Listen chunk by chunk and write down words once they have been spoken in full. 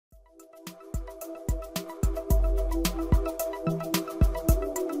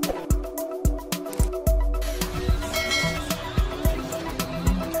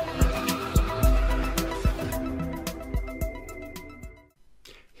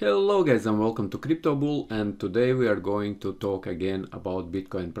Hello guys and welcome to Crypto Bull, and today we are going to talk again about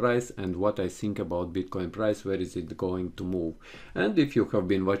Bitcoin price and what I think about Bitcoin price, where is it going to move. And if you have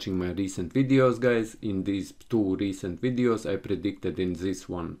been watching my recent videos guys, in these two recent videos I predicted in this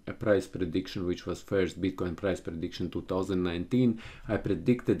one a price prediction which was first Bitcoin price prediction 2019. I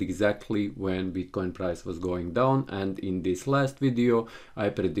predicted exactly when Bitcoin price was going down, and in this last video I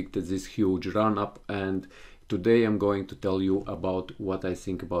predicted this huge run up, and today I'm going to tell you about what I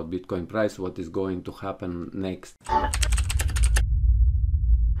think about Bitcoin price, what is going to happen next.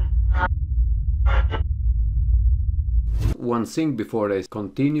 One thing before I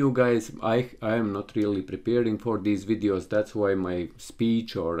continue guys, I am not really preparing for these videos. That's why my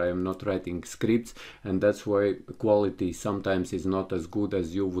speech, or I am not writing scripts, and that's why quality sometimes is not as good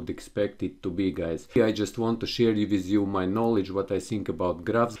as you would expect it to be guys. I just want to share with you my knowledge, what I think about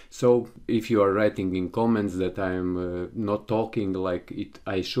graphs. So if you are writing in comments that I am not talking like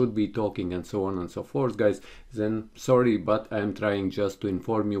I should be talking and so on and so forth guys, then sorry, but I am trying just to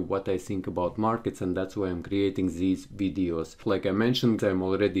inform you what I think about markets, and that's why I'm creating these videos. Like I mentioned, I'm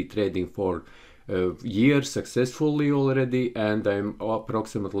already trading for years successfully already, and I'm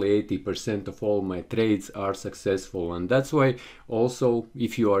approximately 80% of all my trades are successful. And that's why also,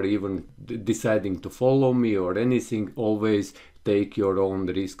 if you are even deciding to follow me or anything, always take your own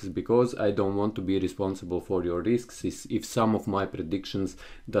risks, because I don't want to be responsible for your risks if some of my predictions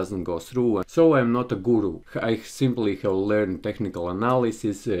doesn't go through. So I'm not a guru. I simply have learned technical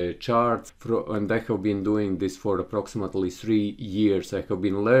analysis, charts, and I have been doing this for approximately 3 years. I have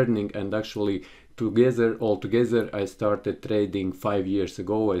been learning, and actually altogether I started trading 5 years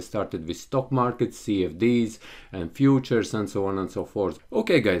ago. I started with stock markets, CFDs and futures and so on and so forth.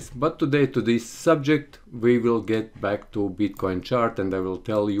 Okay guys, but today to this subject we will get back to Bitcoin chart, and I will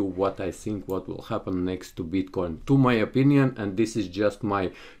tell you what I think what will happen next to Bitcoin, to my opinion, and this is just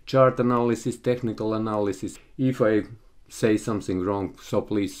my chart analysis, technical analysis. If I say something wrong, so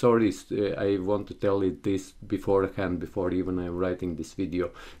please sorry. I want to tell it this beforehand, before even I'm writing this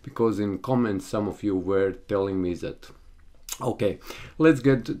video, because in comments some of you were telling me that. Okay, let's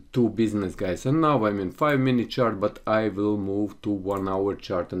get to business guys. And now I'm in 5-minute chart, but I will move to 1-hour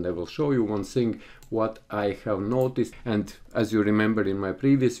chart, and I will show you one thing what I have noticed. And as you remember, in my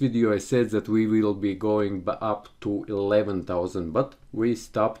previous video I said that we will be going up to 11,000, but we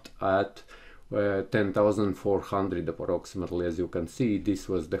stopped at 10,400 approximately. As you can see, this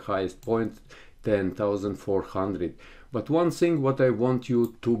was the highest point, 10,400. But one thing what I want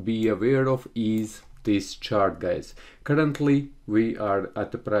you to be aware of is this chart guys. Currently we are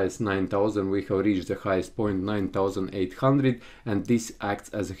at the price 9,000. We have reached the highest point 9,800, and this acts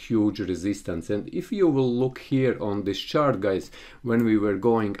as a huge resistance. And if you will look here on this chart guys, when we were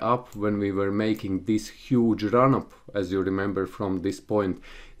going up, when we were making this huge run up, as you remember from this point,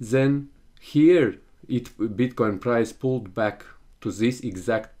 then here Bitcoin price pulled back to this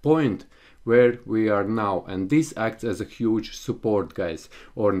exact point where we are now, and this acts as a huge support guys,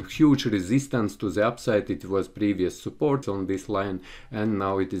 or huge resistance to the upside. It was previous support on this line, and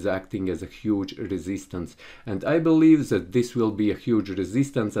now it is acting as a huge resistance, and I believe that this will be a huge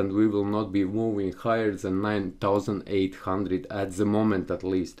resistance, and we will not be moving higher than 9,800 at the moment at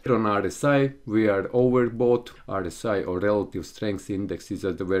least. On RSI we are overbought. RSI, or relative strength index, is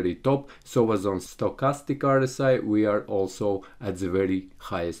at the very top, so as on stochastic RSI we are also at the very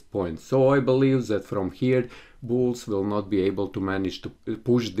highest point. So I believe that from here bulls will not be able to manage to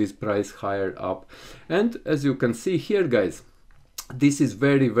push this price higher up. And as you can see here guys, this is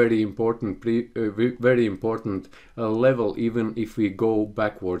very important, very important level, even if we go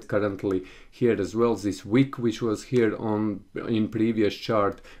backward. Currently here as well, this wick which was here on in previous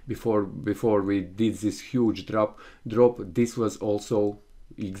chart before we did this huge drop, this was also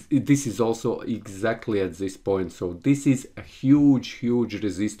this is also exactly at this point. So this is a huge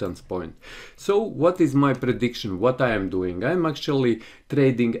resistance point. So what is my prediction, what I am doing? I'm actually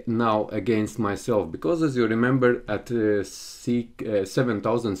trading now against myself, because as you remember at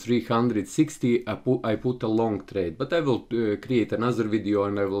 7,360 I put a long trade, but I will create another video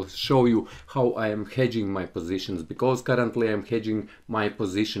and I will show you how I am hedging my positions, because currently I am hedging my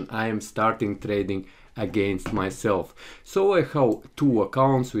position. I am starting trading against myself. So I have two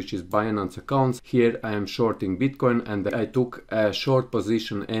accounts, which is Binance accounts. Here I am shorting Bitcoin, and I took a short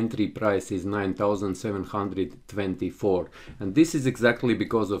position. Entry price is 9,724, and this is exactly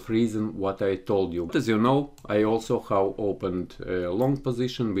because of reason what I told you. But as you know, I also have opened a long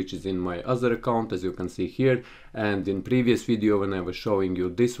position, which is in my other account, as you can see here, and in previous video when I was showing you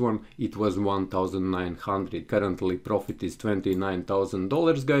this one, it was 1,900. Currently profit is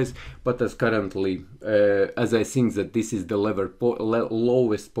 $29,000 guys, but as currently as I think that this is the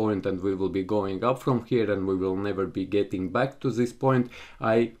lowest point and we will be going up from here and we will never be getting back to this point,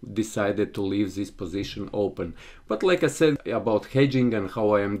 I decided to leave this position open. But like I said about hedging and how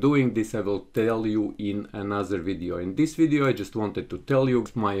I am doing this, I will tell you in another video. In this video I just wanted to tell you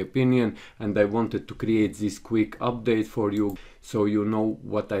my opinion, and I wanted to create this quick update for you so you know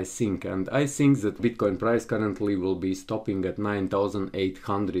what I think. And I think that Bitcoin price currently will be stopping at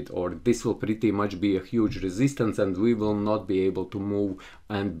 9,800, or this will pretty much be a huge resistance and we will not be able to move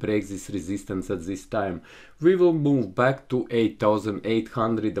and break this resistance at this time. We will move back to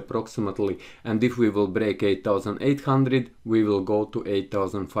 8,800 approximately, and if we will break 8,800 we will go to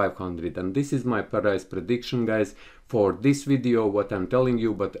 8,500, and this is my price prediction, guys, for this video, what I'm telling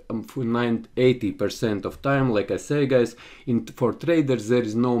you. But 80% of time, like I say, guys, for traders there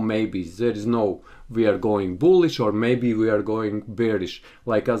is no maybes, there is no we are going bullish or maybe we are going bearish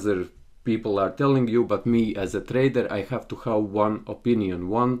like other people are telling you. But me as a trader, I have to have one opinion,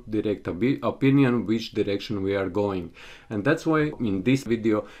 one direct opinion which direction we are going. And that's why in this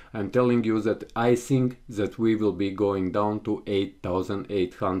video I'm telling you that I think that we will be going down to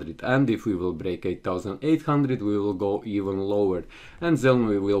 8,800, and if we will break 8,800 we will go even lower, and then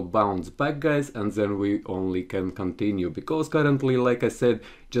we will bounce back, guys, and then we only can continue, because currently, like I said,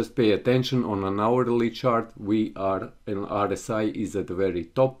 just pay attention on an hourly chart, we are in RSI is at the very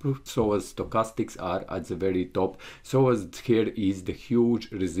top, so as stochastics are at the very top, so as here is the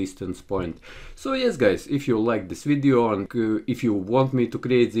huge resistance point. So yes, guys, if you like this video and if you want me to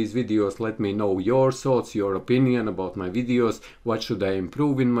create these videos, let me know your thoughts, your opinion about my videos, what should I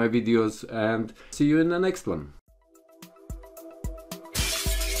improve in my videos, and see you in the next one.